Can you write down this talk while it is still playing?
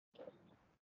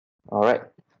All right.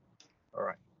 All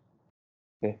right.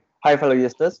 Okay. Hi, fellow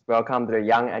users. Welcome to the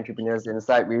Young Entrepreneurs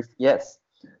Insight with Yes.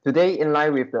 Today, in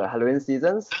line with the Halloween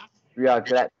seasons, we are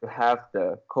glad to have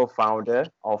the co-founder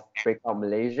of Breakout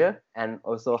Malaysia and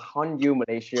also Hauntu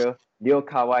Malaysia, Leo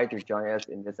Ka Wai, to join us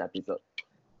in this episode.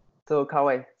 So, Ka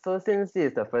Wai, so since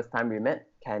this is the first time we met,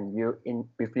 can you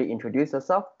briefly introduce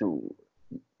yourself to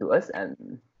us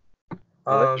and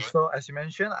to us? So as you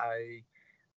mentioned, I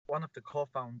one of the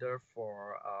co-founder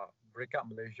for Breakout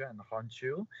Malaysia and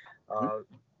Hauntu. Mhm.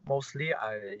 Mostly,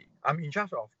 I'm in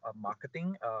charge of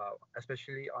marketing,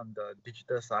 especially on the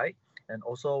digital side, and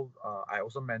also I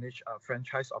also manage a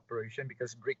franchise operation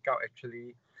because Breakout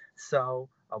actually sell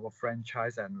our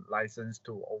franchise and license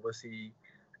to overseas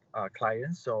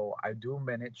clients. So I do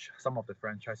manage some of the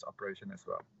franchise operation as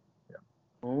well. Yeah.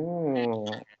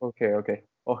 Oh, okay.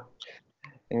 Oh,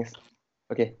 thanks.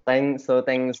 Okay, thanks. So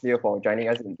thanks, Leo, for joining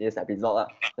us in this episode.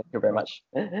 Thank you very No, much.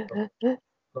 no,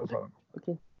 no problem.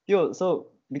 Okay, Leo. So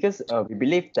because we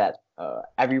believe that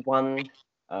everyone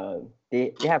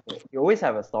they always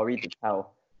have a story to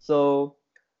tell. So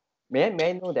may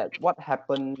I know that what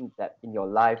happened that in your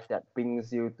life that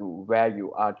brings you to where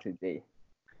you are today?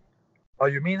 Oh,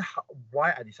 you mean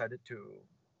why I decided to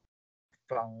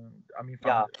found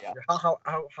Yeah, yeah,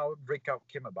 how breakout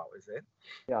came about, is it?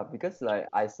 yeah. Because like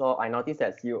I noticed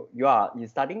that you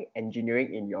studying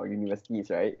engineering in your universities,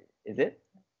 right? Is it?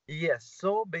 Yes.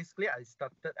 So basically, I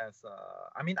started as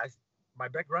my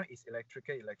background is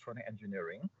electrical electronic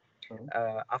engineering. Mhm.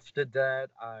 After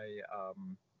that, I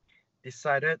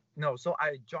decided no. So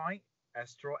I joined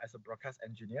Astro as a broadcast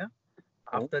engineer.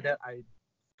 Mhm. After that, I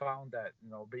found that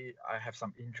I have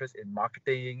some interest in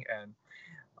marketing, and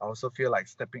I also feel like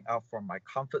stepping out from my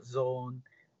comfort zone.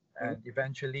 Mhm. And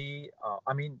eventually,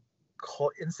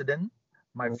 coincident,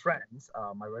 my Mhm. friends,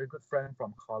 my very good friend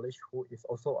from college who is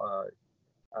also a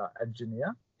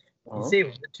engineer, he Mhm. said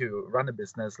we wanted to run a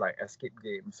business like escape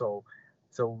game. So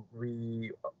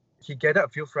we he gathered a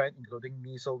few friends, including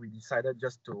me. So we decided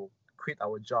just to quit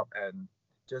our job and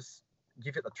just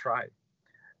give it a try.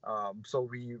 So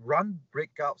we run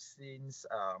breakout since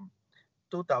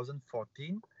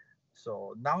 2014.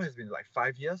 So now has been like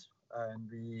 5 years, and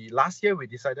we last year we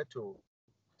decided to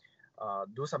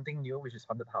do something new, which is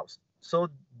haunted house. So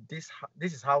this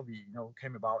is how we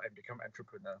came about and become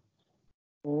entrepreneur.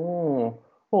 Oh,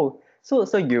 so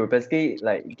you basically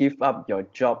like give up your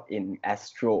job in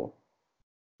Astro.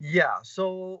 Yeah.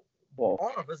 So Wow.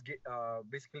 all of us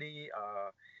basically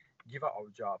give up our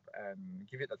job and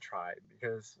give it a try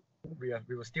because we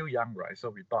were still young, right? So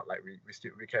we thought like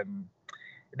we can.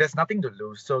 There's nothing to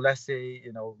lose. So let's say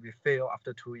we fail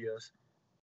after 2 years,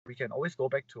 we can always go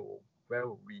back to where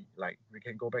we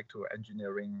can go back to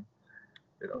engineering.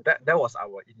 That was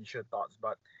our initial thoughts,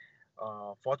 but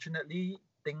fortunately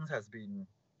things has been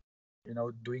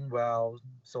doing well,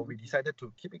 so we decided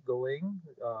to keep it going.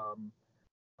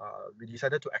 We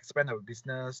decided to expand our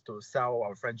business to sell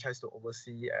our franchise to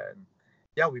overseas, and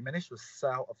yeah, we managed to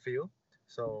sell a few.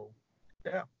 So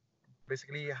yeah,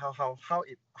 basically how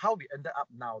we ended up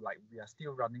now, like we are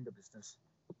still running the business.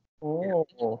 Yeah.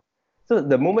 Oh, so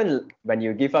the moment when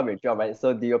you give up your job, right?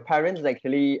 So do your parents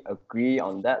actually agree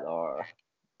on that, or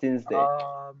since they?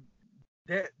 um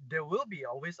there will be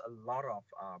always a lot of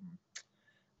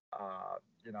uh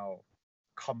you know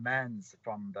comments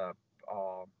from the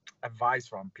uh, advice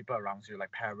from people around you,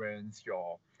 like parents,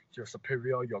 your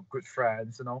superior, your good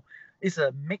friends. It's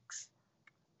a mix.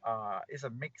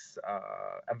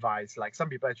 Advice. Like some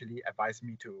people actually advise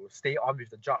me to stay on with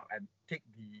the job and take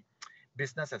the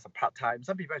business as a part time.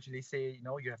 Some people actually say,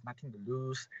 you have nothing to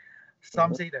lose.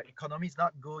 Some Mhm. say the economy is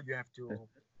not good. You have to,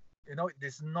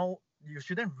 there's no, you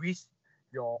shouldn't risk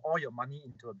your all your money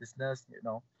into a business.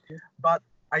 But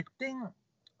I think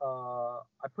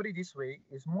I put it this way: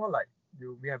 it's more like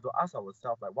we have to ask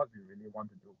ourselves like what we really want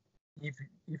to do.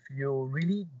 If you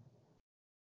really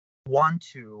want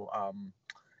to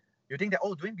you think that,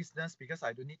 doing business because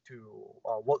I don't need to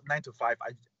work 9 to 5.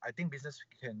 I think business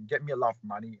can get me a lot of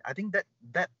money. I think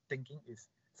that thinking is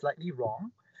slightly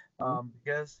wrong, Mhm.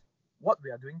 because what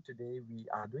we are doing today, we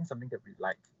are doing something that we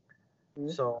like.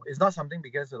 Mhm. So it's not something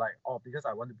because like, because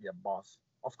I want to be a boss.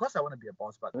 Of course, I want to be a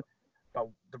boss, but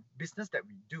the business that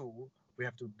we do, we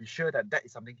have to be sure that that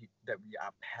is something that we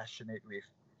are passionate with.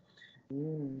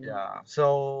 Mhm. Yeah.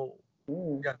 So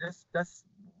Mhm. yeah, that's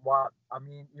what I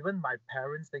mean. Even my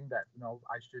parents think that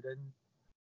I shouldn't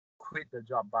quit the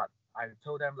job, but I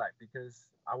told them like because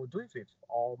I will do it with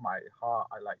all my heart,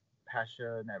 I like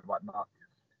passion and whatnot.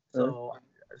 Mhm.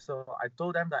 So I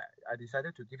told them that I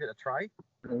decided to give it a try,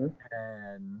 Mhm.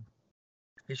 and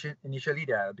initially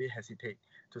they are a bit hesitate.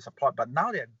 support. But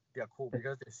now they're cool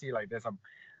because they see like there's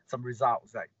some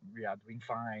results, like we are doing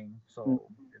fine. So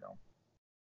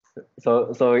So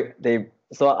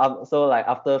like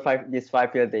after this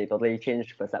 5 years, they totally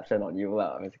changed perception on you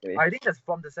lah, basically. I think that's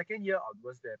from the second year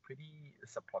onwards, they're pretty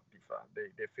supportive.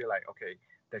 They feel like, okay,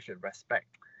 they should respect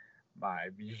my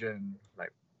vision,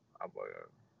 like our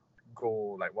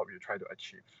goal, like what we try to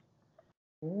achieve.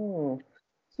 Oh,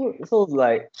 so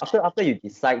like after you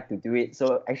decide to do it,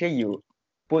 so actually you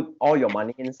put all your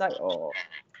money inside, or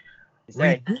is We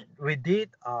there?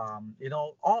 did, all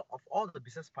the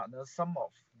business partners, some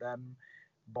of them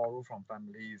borrow from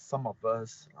families, some of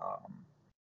us,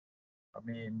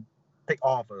 take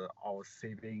all of our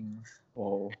savings.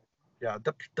 Oh, Yeah,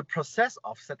 the process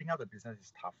of setting up the business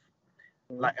is tough.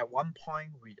 Like at one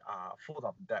point, we are full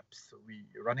of debts. We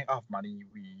running out of money.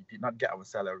 We did not get our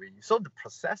salary, so the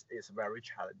process is very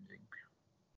challenging.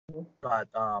 But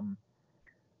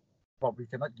we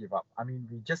cannot give up. I mean,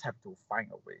 we just have to find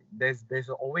a way. There's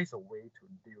always a way to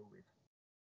deal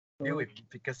with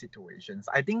difficult situations.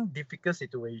 I think difficult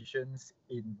situations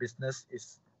in business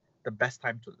is the best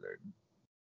time to learn.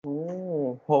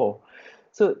 oh.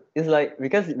 So it's like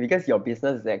because your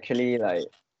business is actually like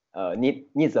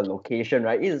needs a location,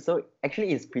 right?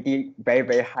 It's pretty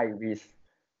very high risk.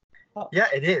 Yeah,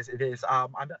 it is. It is. I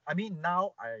mean,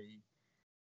 now I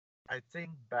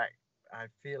think back, I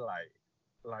feel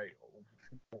like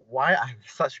why I have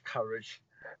such courage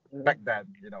back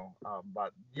then,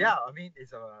 But yeah, I mean,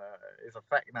 it's a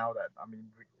fact now that, I mean,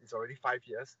 it's already 5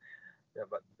 years. Yeah,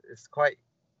 but it's quite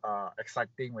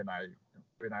exciting when I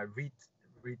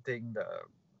rethink the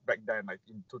back then, like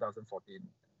in 2014,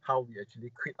 how we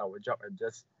actually quit our job and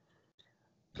just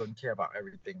don't care about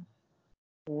everything.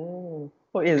 Oh,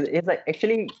 it's like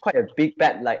actually quite a big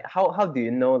bet. Like how do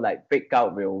you know like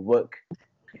Breakout will work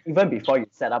even before you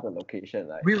set up a location?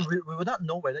 Like We will not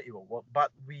know whether it will work,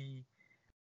 but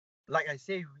like I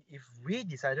say, if we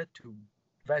decided to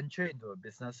venture into a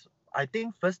business, I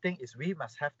think first thing is we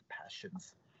must have the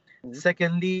passions.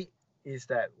 Secondly, is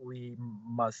that we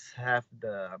must have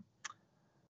the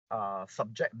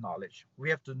subject knowledge. We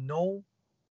have to know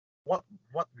what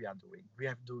we are doing. We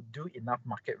have to do enough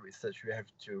market research. We have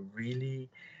to really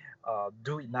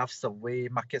do enough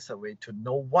market survey to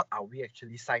know what are we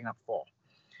actually signing up for.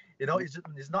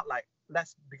 It's not like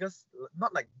because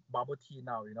not like bubble tea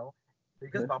now.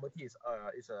 Because bubble tea is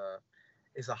a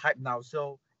hype now.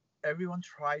 So everyone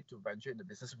try to venture in the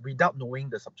business without knowing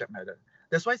the subject matter.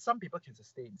 That's why some people can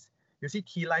sustain. You see,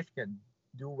 Tea Life can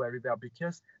do very well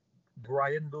because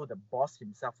Brian Lu, the boss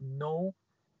himself, know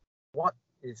what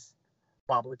is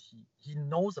bubble tea. He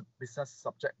knows the business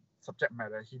subject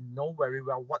matter. He know very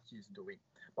well what he's doing.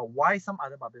 But why some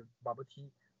other bubble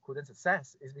tea couldn't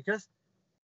success is because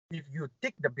if you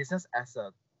take the business as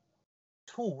a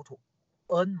tool to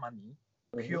earn money,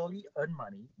 purely earn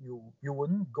money, you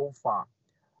wouldn't go far.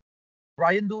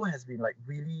 Brian Lu has been like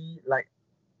really like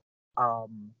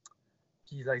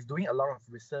he's like doing a lot of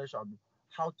research on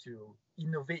how to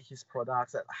innovate his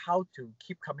products, and how to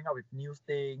keep coming up with new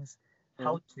things,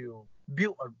 how to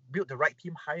build the right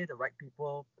team, hire the right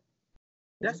people.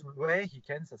 That's where he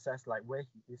can success, like where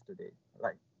he is today.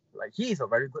 Like he is a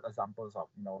very good example of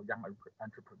young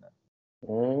entrepreneur.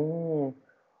 oh,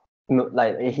 no,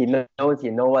 like he knows what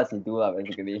he do lah,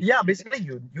 basically. Yeah, basically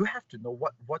you have to know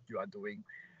what you are doing,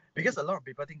 because a lot of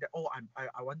people think that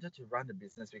I wanted to run a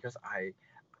business because I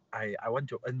want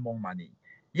to earn more money.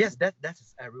 Yes,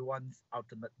 that's everyone's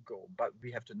ultimate goal, but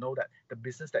we have to know that the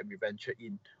business that we venture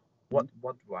in, what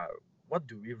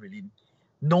do we really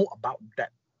know about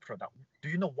that product? Do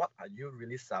you know what are you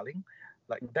really selling?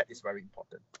 Like that is very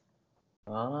important.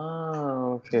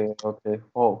 Okay.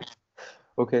 Oh,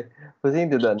 okay. Proceeding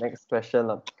to the next question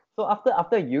lah. So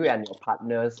after you and your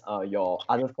partners, your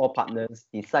other 4 partners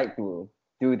decide to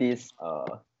do this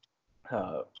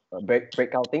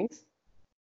breakout things.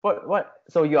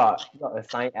 So you are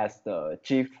assigned as the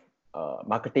chief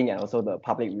marketing and also the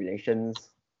public relations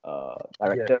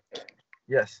director.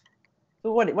 Yes.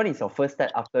 So what is your first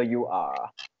step after you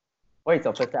are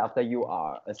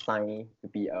assigned to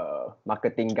be a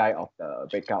marketing guy of the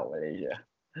Breakout Malaysia?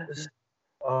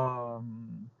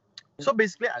 So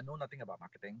basically, I know nothing about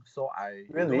marketing, so I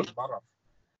Really? do a lot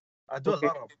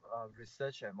of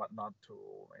research and whatnot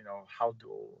to how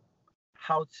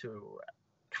to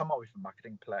come up with a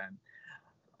marketing plan.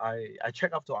 I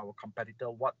check out to our competitor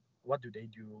what do they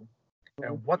do,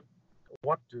 and what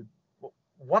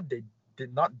they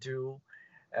did not do,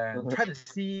 and try to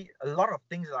see a lot of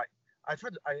things. Like I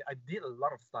did a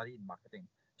lot of study in marketing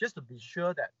just to be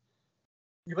sure that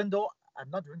even though I'm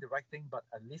not doing the right thing, but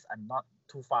at least I'm not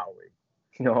too far away.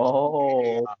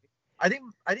 No. I think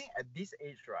at this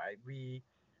age, right, we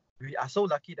are so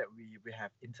lucky that we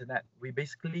have internet. We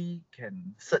basically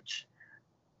can search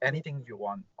anything you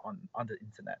want on the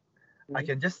internet. I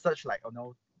can just search like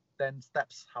 10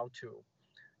 steps how to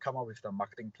come up with the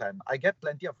marketing plan. I get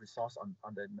plenty of resource on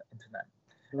the internet,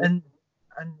 Mhm.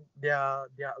 and there are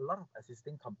a lot of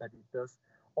existing competitors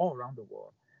all around the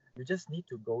world. You just need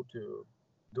to go to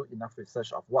do enough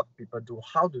research of what people do,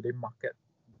 how do they market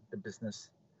the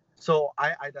business. So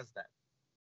I does that.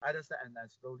 I does that, and I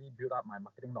slowly build up my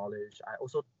marketing knowledge. I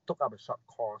also took up a short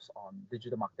course on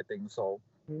digital marketing.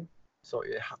 Mhm. So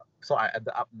I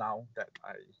ended up now that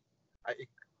I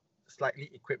slightly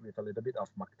equipped with a little bit of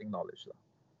marketing knowledge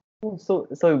lah.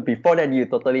 So before that, you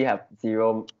totally have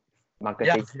zero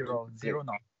Yeah, marketing. zero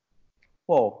knowledge.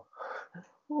 Whoa.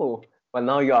 Oh, but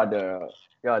now you are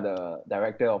the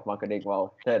director of marketing.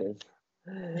 Wow, that is.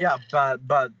 Yeah,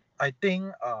 but I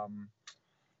think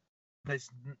there's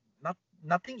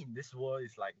nothing in this world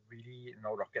is like really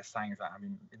rocket science. I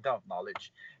mean, in terms of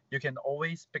knowledge, you can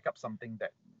always pick up something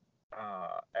that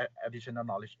additional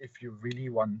knowledge if you really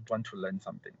want to learn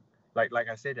something. Like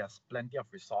I said, there's plenty of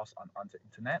resource on the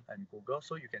internet and Google,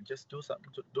 so you can just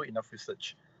do enough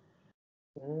research.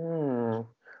 Mm,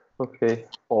 okay.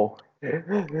 Oh,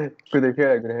 good to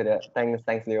hear. Good to hear that.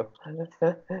 Thanks, Leo.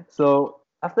 So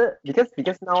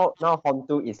because now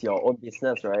Hauntu is your own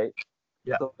business, right?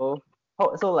 Yeah. So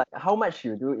how much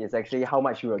you do is actually how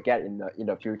much you will get in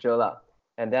the future lah.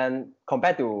 And then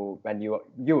compared to when you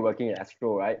were working in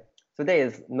Astro, right? So there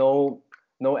is no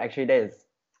actually there is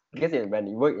because when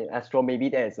you work in Astro, maybe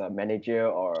there is a manager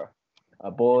or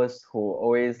a boss who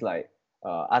always like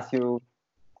ask you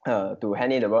to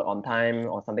hand in the work on time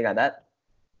or something like that.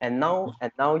 And now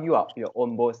you are your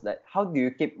own boss. Like how do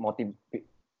you keep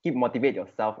motivate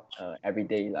yourself every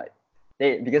day? Like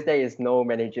because there is no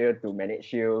manager to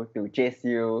manage you to chase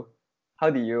you. How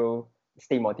do you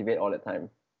stay motivated all the time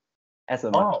as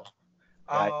a market Oh,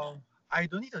 guy? I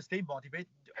don't need to stay motivated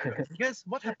because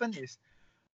what happened is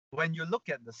when you look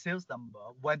at the sales number,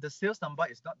 when the sales number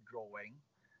is not growing,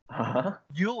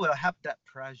 you will have that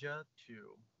pressure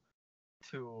to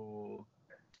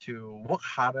work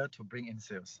harder to bring in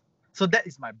sales. So that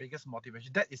is my biggest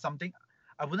motivation. That is something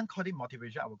I wouldn't call it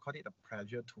motivation. I would call it a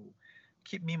pressure to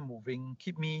keep me moving,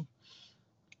 keep it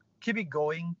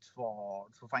going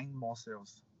to find more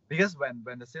sales. Because when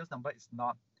the sales number is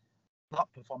not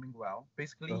performing well,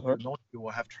 basically Uh-huh. you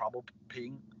will have trouble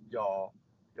paying your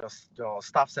your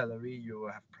staff salary. You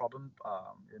will have problem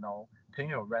paying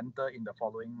your rental in the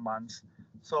following months.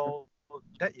 So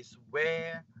that is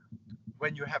where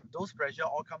when you have those pressure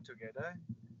all come together,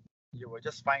 you will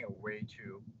just find a way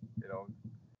to you know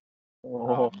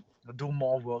Oh, um, do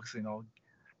more works,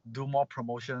 do more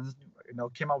promotions,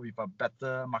 came up with a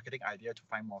better marketing idea to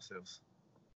find more sales.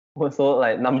 so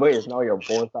like number is now your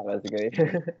boss lah, basically.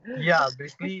 Yeah,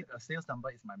 basically the sales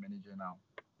number is my manager now.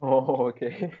 Oh,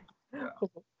 okay. Yeah.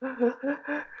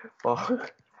 Oh,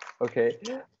 okay.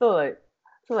 So like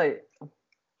so like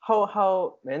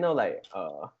how may I know like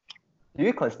do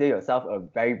you consider yourself a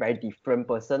very different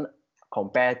person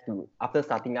compared to after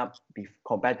starting up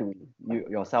compared to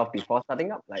yourself before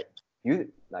starting up? Like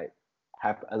you like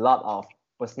have a lot of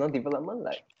personal development,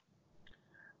 like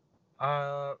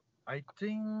Uh, I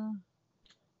think.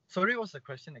 Sorry, what's the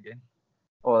question again?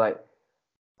 or like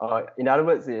in other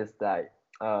words is like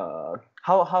how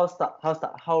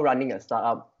running a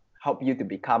startup help you to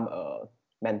become a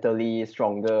mentally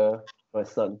stronger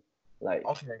person, like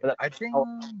Okay, like, I think. how it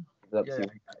develops Yeah, you.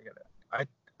 I get it.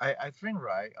 I think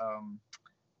right.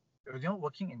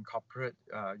 Working in corporate,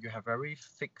 you have very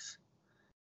fixed.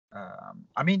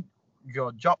 I mean,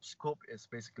 your job scope is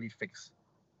basically fixed.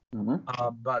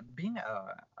 Mm-hmm. But being an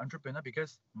entrepreneur,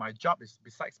 because my job is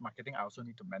besides marketing, I also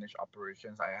need to manage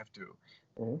operations. I have to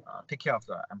Mm-hmm. take care of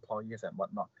the employees and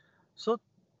whatnot. So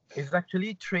it's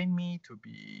actually trained me to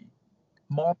be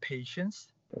more patient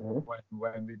Mm-hmm.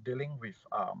 when we're dealing with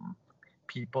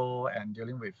people and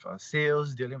dealing with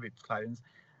sales, dealing with clients.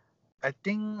 I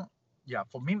think, yeah,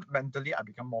 for me mentally, I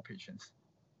become more patient.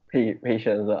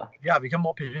 Patience Yeah, I become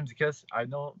more patient because I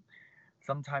know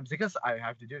sometimes because I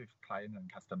have to deal with clients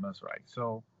and customers, right?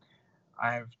 So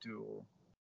I have to.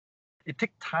 It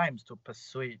takes time to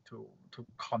persuade, to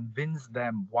convince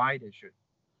them why they should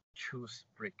choose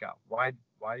Breakout, why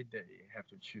they have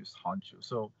to choose Hauntu.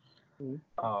 So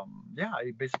yeah,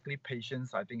 basically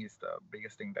patience. I think is the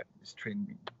biggest thing that is trained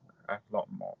me. I have a lot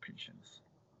more patience.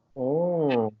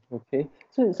 Oh, okay.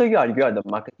 So you are the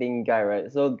marketing guy,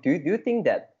 right? So do you think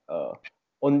that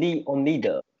only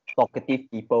the talkative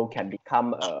people can get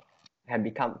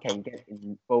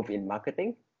involved in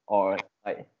marketing, or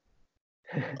Like,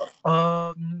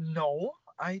 No,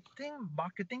 I think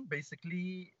marketing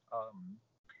basically.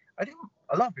 I think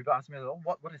a lot of people ask me, "Oh,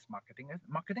 what is marketing?"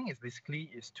 Marketing is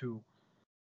basically to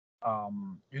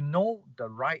you know the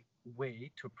right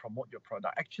way to promote your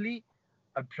product. Actually,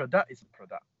 a product is a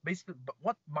product. Basically, but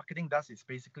what marketing does is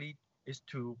basically is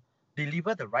to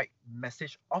deliver the right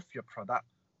message of your product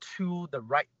to the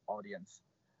right audience.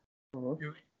 mhm,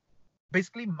 You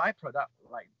basically my product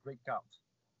like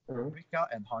mhm, Breakout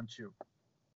and Hauntu.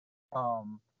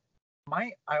 Um,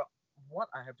 my I what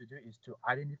I have to do is to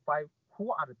identify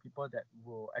who are the people that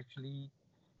will actually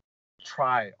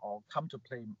try or come to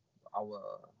play our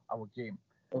our game.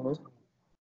 mhm.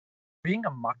 Being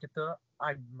a marketer,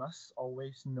 I must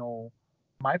always know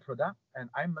my product and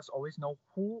I must always know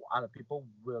who are the people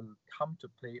will come to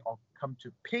play or come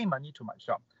to pay money to my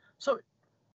shop. So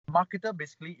marketer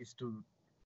basically is to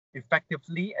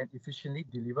effectively and efficiently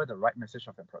deliver the right message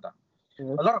of your product.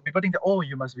 Mhm. A lot of people think that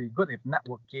you must be good with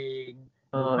networking,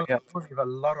 Yeah. good with a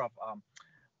lot of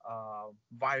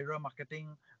viral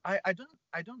marketing. I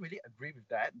don't really agree with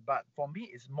that. But for me,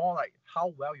 it's more like how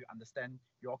well you understand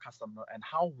your customer and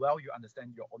how well you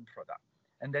understand your own product,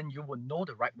 and then you will know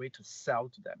the right way to sell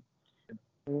to them.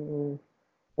 Mm.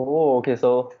 Oh, okay.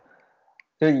 So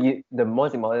the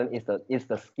most important is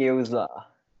the skills lah.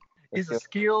 The It's the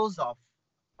skills. skills of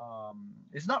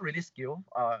it's not really skill.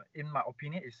 In my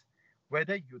opinion, is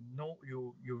whether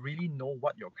you really know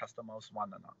what your customers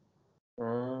want or not.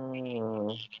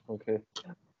 Mm, okay.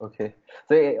 Okay.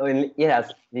 So it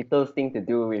has little thing to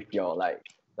do with your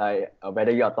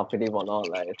whether you are talkative or not,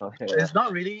 like something like that. It's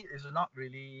not really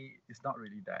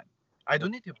that. I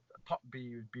don't need to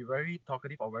be very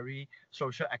talkative or very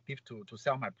social active to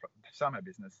sell my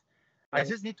business. I Mm.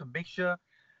 just need to make sure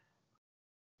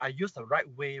I use the right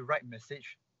way, right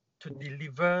message to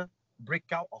deliver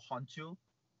breakout or Honchu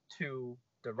to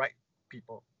the right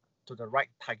people, to the right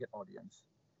target audience,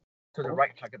 to the Oh,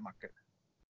 right target market.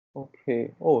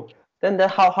 okay. Oh, then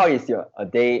how is your a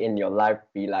day in your life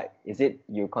be like? Is it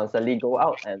you constantly go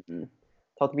out and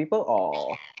talk to people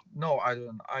or? No, I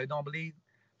don't. I normally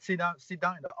sit down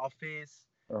in the office,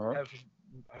 Uh-huh. have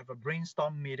have a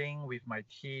brainstorm meeting with my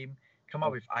team, come up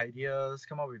Uh-huh. with ideas,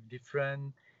 come up with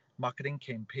different marketing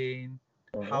campaign,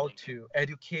 Uh-huh. how to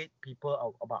educate people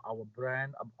about our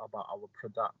brand, about our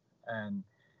product, and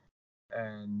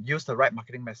use the right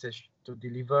marketing message to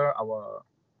deliver our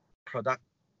product,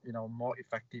 more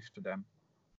effective to them.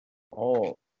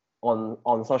 Oh,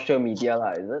 on social media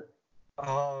lah, is it?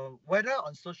 Whether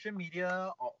on social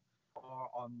media or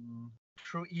on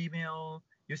through email,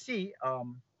 you see,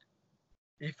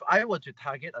 if I were to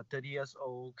target a 30 years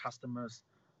old customers,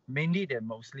 mainly they're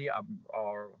mostly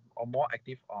or more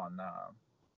active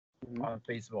Mm-hmm. on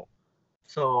Facebook.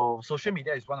 So social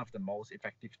media is one of the most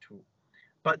effective tool.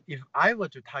 But if I were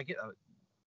to target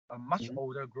a much Mm-hmm.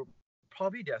 older group,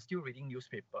 probably they are still reading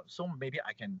newspaper. So maybe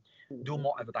I can do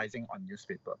more advertising on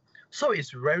newspaper. So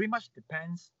it's very much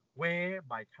depends where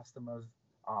my customers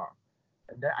are.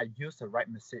 And then I use the right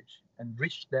message and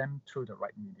reach them through the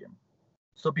right medium.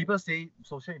 So people say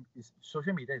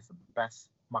social media is the best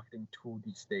marketing tool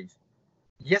these days.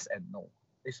 Yes and no.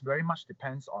 It's very much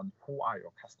depends on who are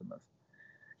your customers.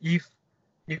 If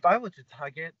if I were to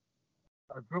target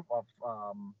a group of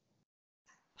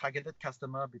targeted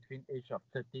customer between age of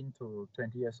 13 to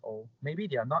 20 years old, maybe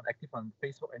they are not active on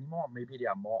Facebook anymore. Maybe they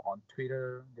are more on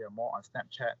Twitter. They are more on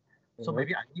Snapchat. So Mm-hmm.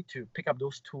 maybe I need to pick up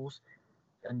those tools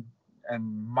and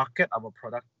market our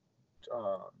product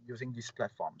using these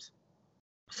platforms.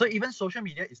 So even social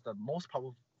media is the most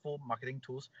powerful marketing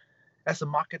tools. As a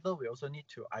marketer, we also need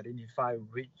to identify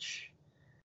which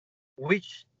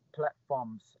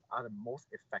platforms are the most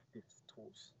effective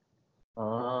tools.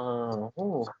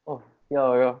 Oh,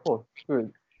 yeah, yeah. Oh,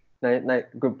 good.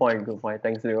 Good point, good point.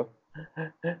 Thanks, Leo.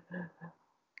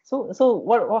 So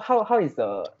how is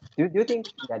do you think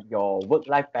that your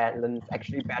work-life balance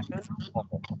actually better or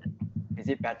is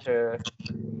it better?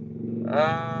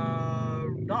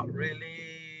 Not really.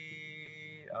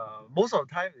 Most of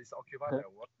the time is occupied by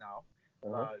work now.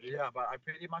 Uh-huh. But yeah, but I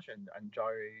pretty much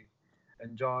enjoy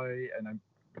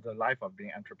the life of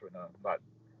being entrepreneur. But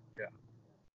yeah,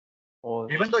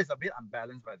 Or even though it's a bit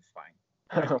unbalanced, but it's fine.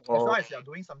 As or long as you're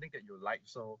doing something that you like,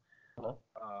 so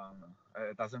uh-huh.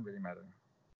 it doesn't really matter.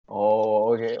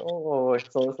 Oh, okay. Oh,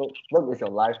 so work is your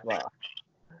life, lah.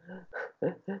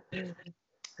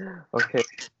 Okay.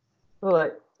 So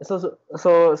like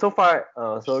so far,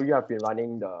 so you have been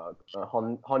running the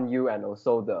Hon U and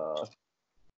also the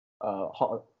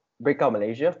Breakout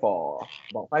Malaysia for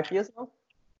about 5 years now.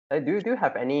 Like, do you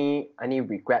have any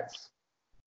regrets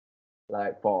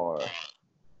like for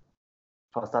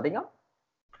for starting up?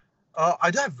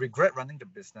 I don't have regret running the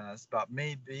business, but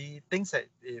maybe things that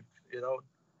if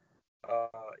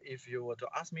you were to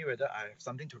ask me whether I have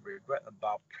something to regret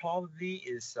about, probably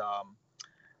is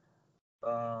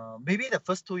maybe the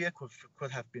first 2 years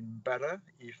could have been better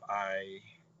if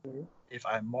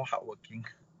I'm more hardworking.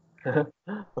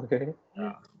 Okay.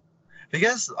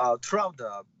 Because throughout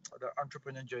the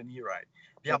entrepreneur journey, right,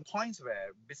 there are points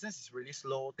where business is really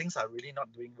slow, things are really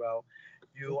not doing well.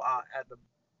 You are at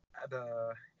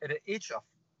the age of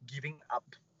giving up.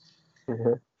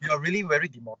 You are really very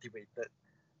demotivated.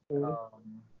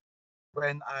 Um,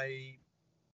 when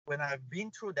I've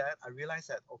been through that, I realized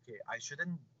that okay, I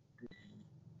shouldn't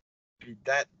be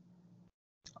that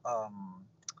um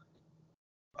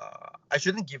I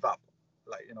shouldn't give up.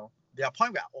 Like, there are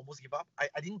points where I almost give up. I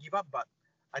didn't give up, but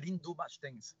I didn't do much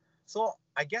things. So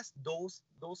I guess those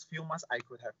few months I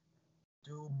could have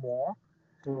do more,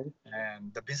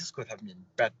 and the business could have been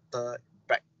better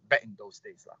back in those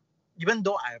days lah. Even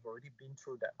though I have already been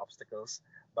through that obstacles,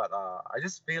 but I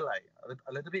just feel like a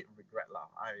little bit regret lah.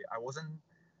 I wasn't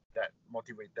that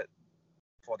motivated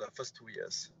for the first 2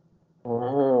 years.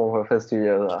 Oh, first 2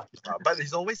 years. But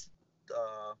it's always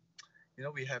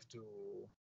we have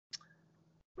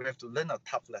to learn a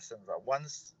tough lesson.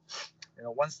 Once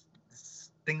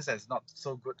things that's not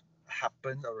so good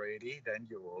happen already, then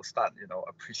you will start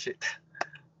appreciate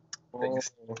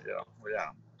things. Yeah.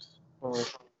 Oh,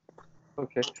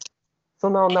 okay. So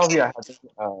now we are having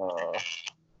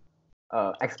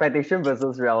expectation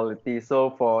versus reality.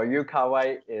 So for you, Ka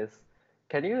Wai,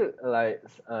 can you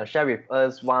share with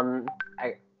us one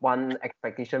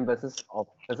expectation versus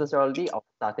reality of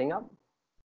starting up?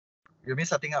 You mean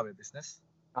starting up a business?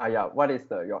 Yeah. What is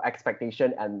your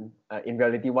expectation, and in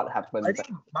reality, what happens? I think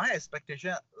my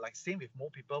expectation, like same with more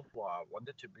people who are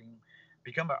wanted to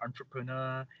become an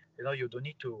entrepreneur. You don't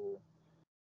need to.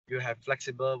 You have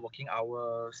flexible working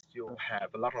hours. You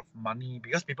have a lot of money,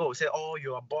 because people will say, "Oh,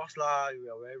 you're a boss lah.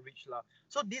 You are very rich lah."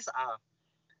 So these are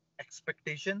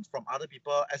expectations from other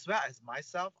people as well as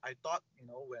myself. I thought,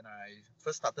 when I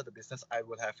first started the business, I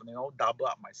would have, double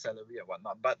up my salary and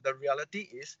whatnot. But the reality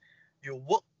is, you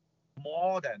work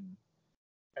more than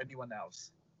anyone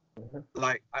else.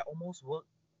 Like, I almost work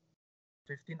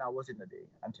 15 hours in a day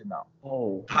until now.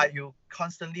 Oh. You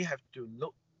constantly have to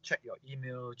check your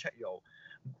email, check your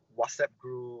WhatsApp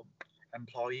group,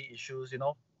 employee issues,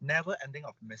 never ending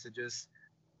of messages,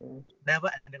 never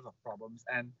ending of problems.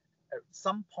 And at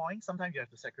some point, sometimes you have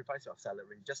to sacrifice your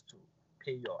salary just to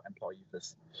pay your employee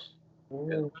first.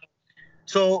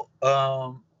 So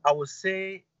I would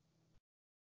say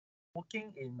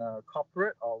working in a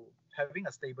corporate or having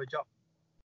a stable job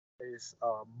is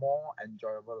a more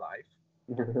enjoyable life.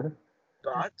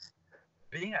 But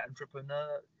being an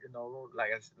entrepreneur,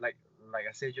 like I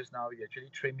said just now, you actually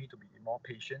train me to be more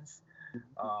patient.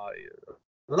 A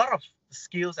lot of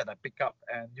skills that I pick up,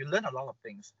 and you learn a lot of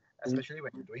things, especially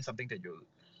when you're doing something that you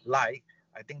like.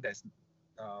 I think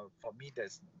for me,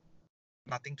 there's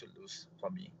nothing to lose for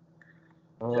me.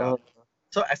 Yeah.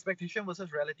 So expectation versus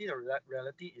reality. The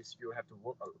reality is you have to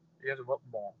work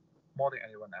more than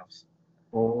anyone else.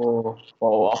 Oh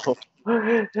wow.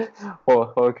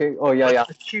 Oh, okay. Oh yeah.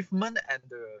 Achievement and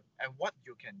what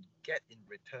you can get in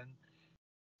return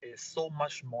is so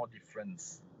much more different.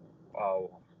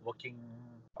 Working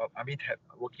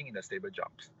in the stable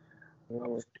jobs.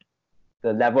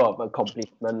 The level of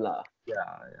accomplishment lah.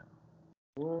 Yeah.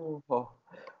 Oh,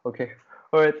 okay.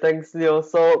 All right. Thanks, Leo.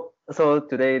 So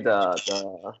today the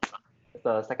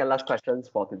second last questions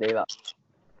for today lah.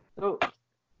 So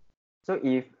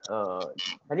if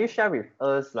can you share with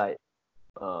us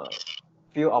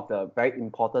few of the very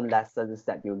important lessons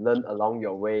that you learned along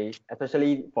your way,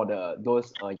 especially for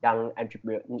those young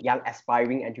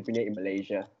aspiring entrepreneur in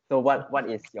Malaysia. So what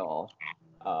is your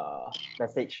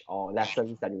message or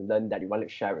lessons that you learned that you want to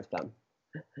share with them?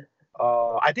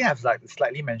 I think I've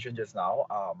slightly mentioned just now.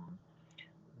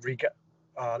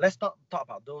 Let's not talk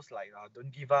about those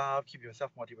don't give up, keep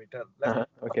yourself motivated. Let's talk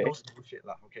about those bullshit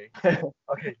lah. Okay.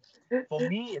 Okay. For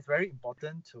me, it's very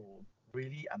important to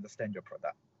really understand your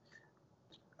product.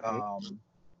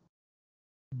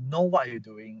 Know what you're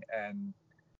doing, and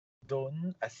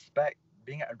don't expect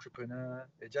being an entrepreneur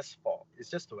it's just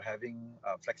to having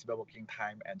a flexible working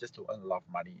time and just to earn a lot of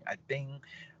money. I think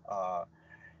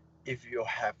if you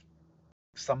have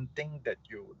something that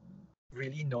you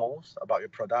really knows about your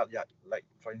product, like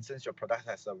for instance your product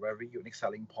has a very unique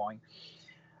selling point,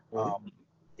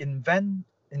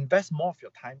 invest more of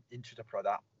your time into the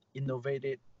product, innovate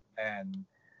it, and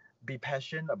be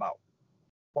passionate about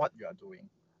what you are doing.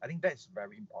 I think that is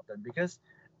very important, because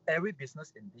every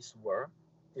business in this world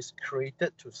is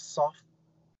created to solve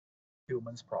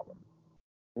humans' problem.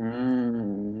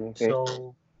 Okay.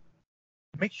 So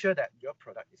make sure that your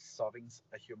product is solving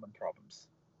a human problems.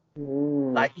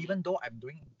 Like even though I'm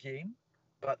doing a game,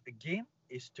 but a game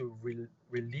is to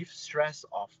relieve stress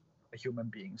of a human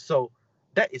being. So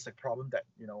that is a problem that,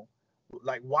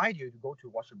 like, why do you go to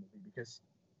watch a movie? Because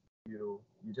you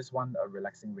just want a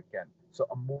relaxing weekend. So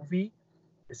a movie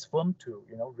is formed to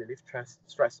relieve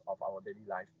stress of our daily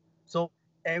life. So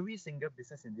every single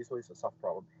business in this world is a solve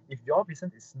problem. If your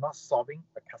business is not solving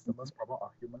a customer's problem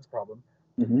or human's problem,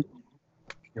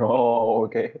 Oh,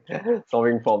 okay.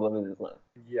 Solving problems is not.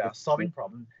 solving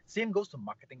problem. Same goes to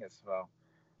marketing as well.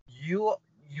 You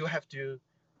have to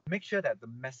make sure that the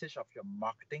message of your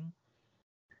marketing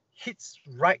hits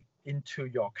right into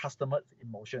your customer's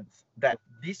emotions, that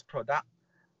this product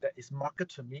that is marketed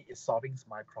to me is solving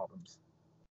my problems.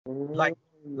 Like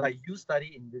you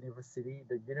study in university,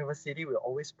 the university will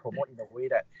always promote in a way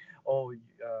that,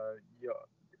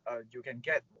 you can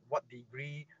get what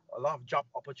degree, a lot of job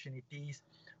opportunities.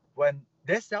 When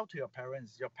they sell to your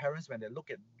parents when they look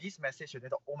at this message, they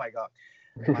thought, oh my god,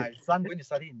 my son going to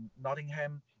study in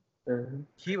Nottingham,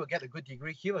 he will get a good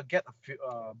degree, he will get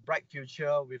a bright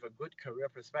future with a good career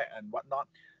prospect and whatnot.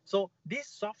 So this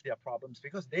solve their problems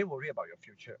because they worry about your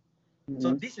future.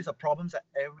 So this is a problem that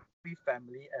every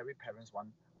family, every parents want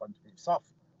to be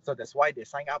solved. So that's why they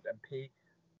sign up and pay,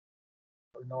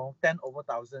 10 over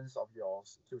thousands of your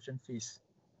tuition fees.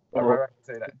 Am I right to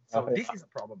say that? So this is a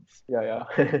problem. Yeah.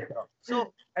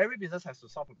 So every business has to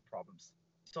solve problems.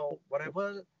 So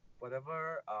whatever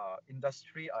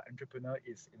industry or entrepreneur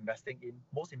is investing in,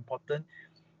 most important,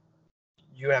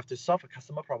 you have to solve a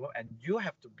customer problem and you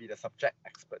have to be the subject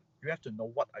expert. You have to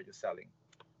know what are you selling.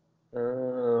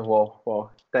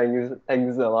 Wow.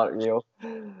 Thanks a lot, Leo.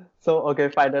 So, okay,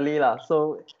 finally lah.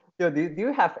 So, Leo, do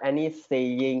you have any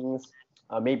sayings,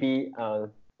 maybe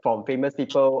from famous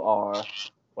people or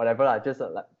whatever lah, just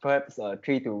like perhaps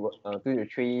two to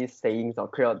three sayings or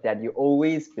quotes that you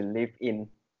always believe in,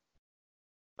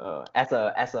 as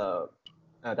a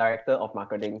director of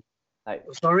marketing? Like,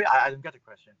 Sorry, I don't get the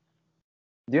question.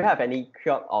 do you have any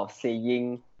quote or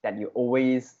saying that you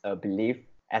always believe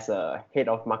as a head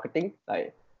of marketing?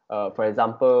 Like, for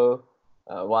example,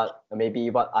 what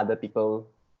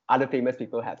other famous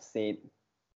people have said.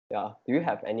 Yeah. Do you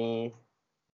have any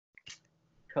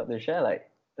quote to share? Like,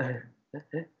 I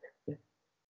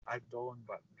don't,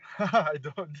 but I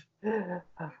don't.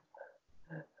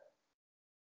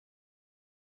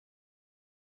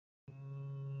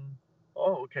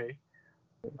 Oh, okay.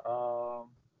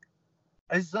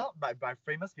 It's not by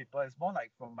famous people. It's more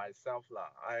like from myself, lah.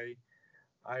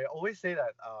 I always say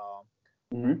that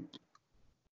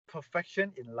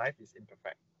perfection in life is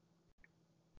imperfect.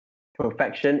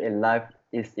 Perfection in life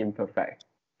is imperfect.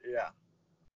 Yeah.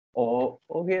 Oh,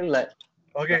 okay.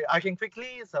 Okay, I can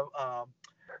quickly. So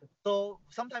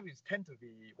sometimes we tend to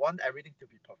want everything to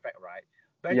be perfect, right?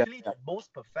 But Yeah. actually, the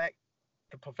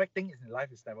perfect thing in life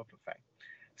is never perfect.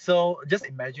 So just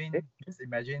imagine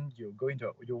you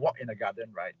walk in a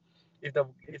garden, right? If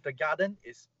the garden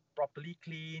is properly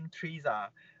clean, the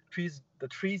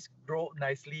trees grow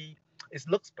nicely, it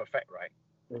looks perfect, right?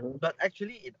 But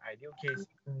actually, in ideal case,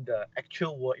 in the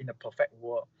actual world, in a perfect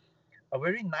world, a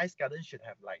very nice garden should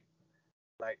have like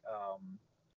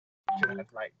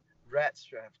rats,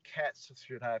 should have cats,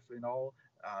 should have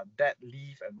dead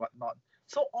leaf and whatnot.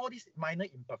 So all these minor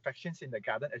imperfections in the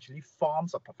garden actually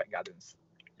forms a perfect gardens.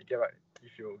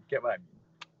 If you get what I mean.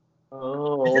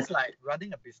 Oh. It's just like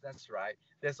running a business, right?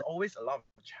 There's always a lot of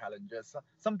challenges.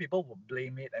 Some people will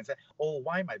blame it and say, "Oh,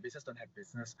 why my business don't have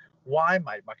business? Why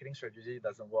my marketing strategy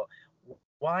doesn't work?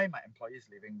 Why my employee is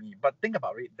leaving me?" But think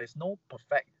about it. There's no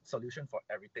perfect solution for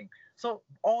everything. So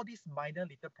all these minor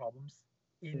little problems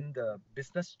in the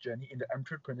business journey, in the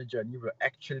entrepreneur journey, will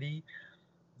actually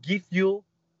give you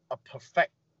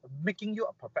making you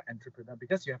a perfect entrepreneur,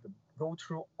 because you have to go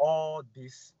through all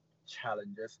these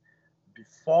challenges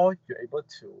before you're able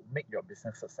to make your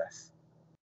business success.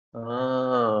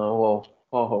 Whoa.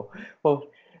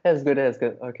 That's good.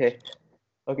 Okay.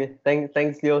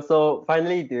 Thanks, Leo. So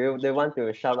finally, do you want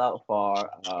to shout out for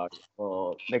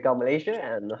Breakout Malaysia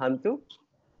and Hauntu?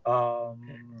 I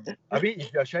mean,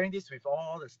 if you're sharing this with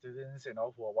all the students, who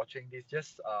are watching this,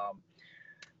 just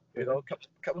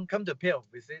come to pay a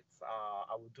visit.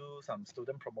 I will do some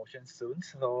student promotions soon.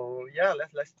 So yeah,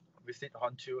 let's visit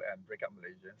Hauntu and Breakout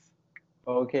Malaysia.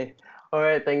 Okay. All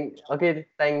right. Thank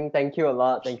you a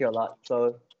lot. Thank you a lot.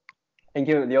 So thank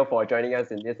you, Leo, for joining us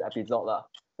in this episode lah.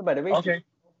 So by the way, Okay.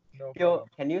 No Leo, problem.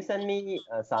 can you send me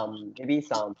some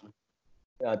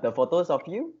the photos of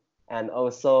you, and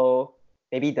also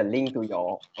maybe the link to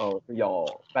your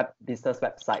business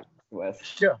website to us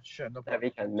Sure, no that we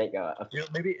problem. can make a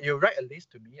Maybe you write a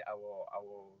list to me. I will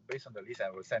based on the list, I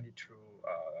will send it through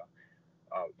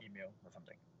email or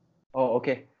something. Oh,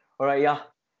 okay. All right, yeah.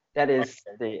 That is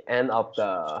Okay. the end of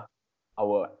the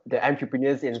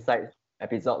Entrepreneurs Insight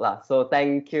episode lah. So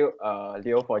thank you,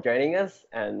 Leo, for joining us,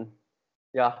 and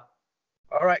yeah,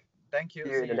 All right. Thank you.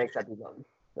 see you See in the you. next episode.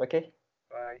 Okay.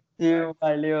 Bye. See Bye. you.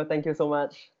 Bye, Leo. Thank you so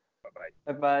much. Bye.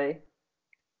 Bye. Bye bye.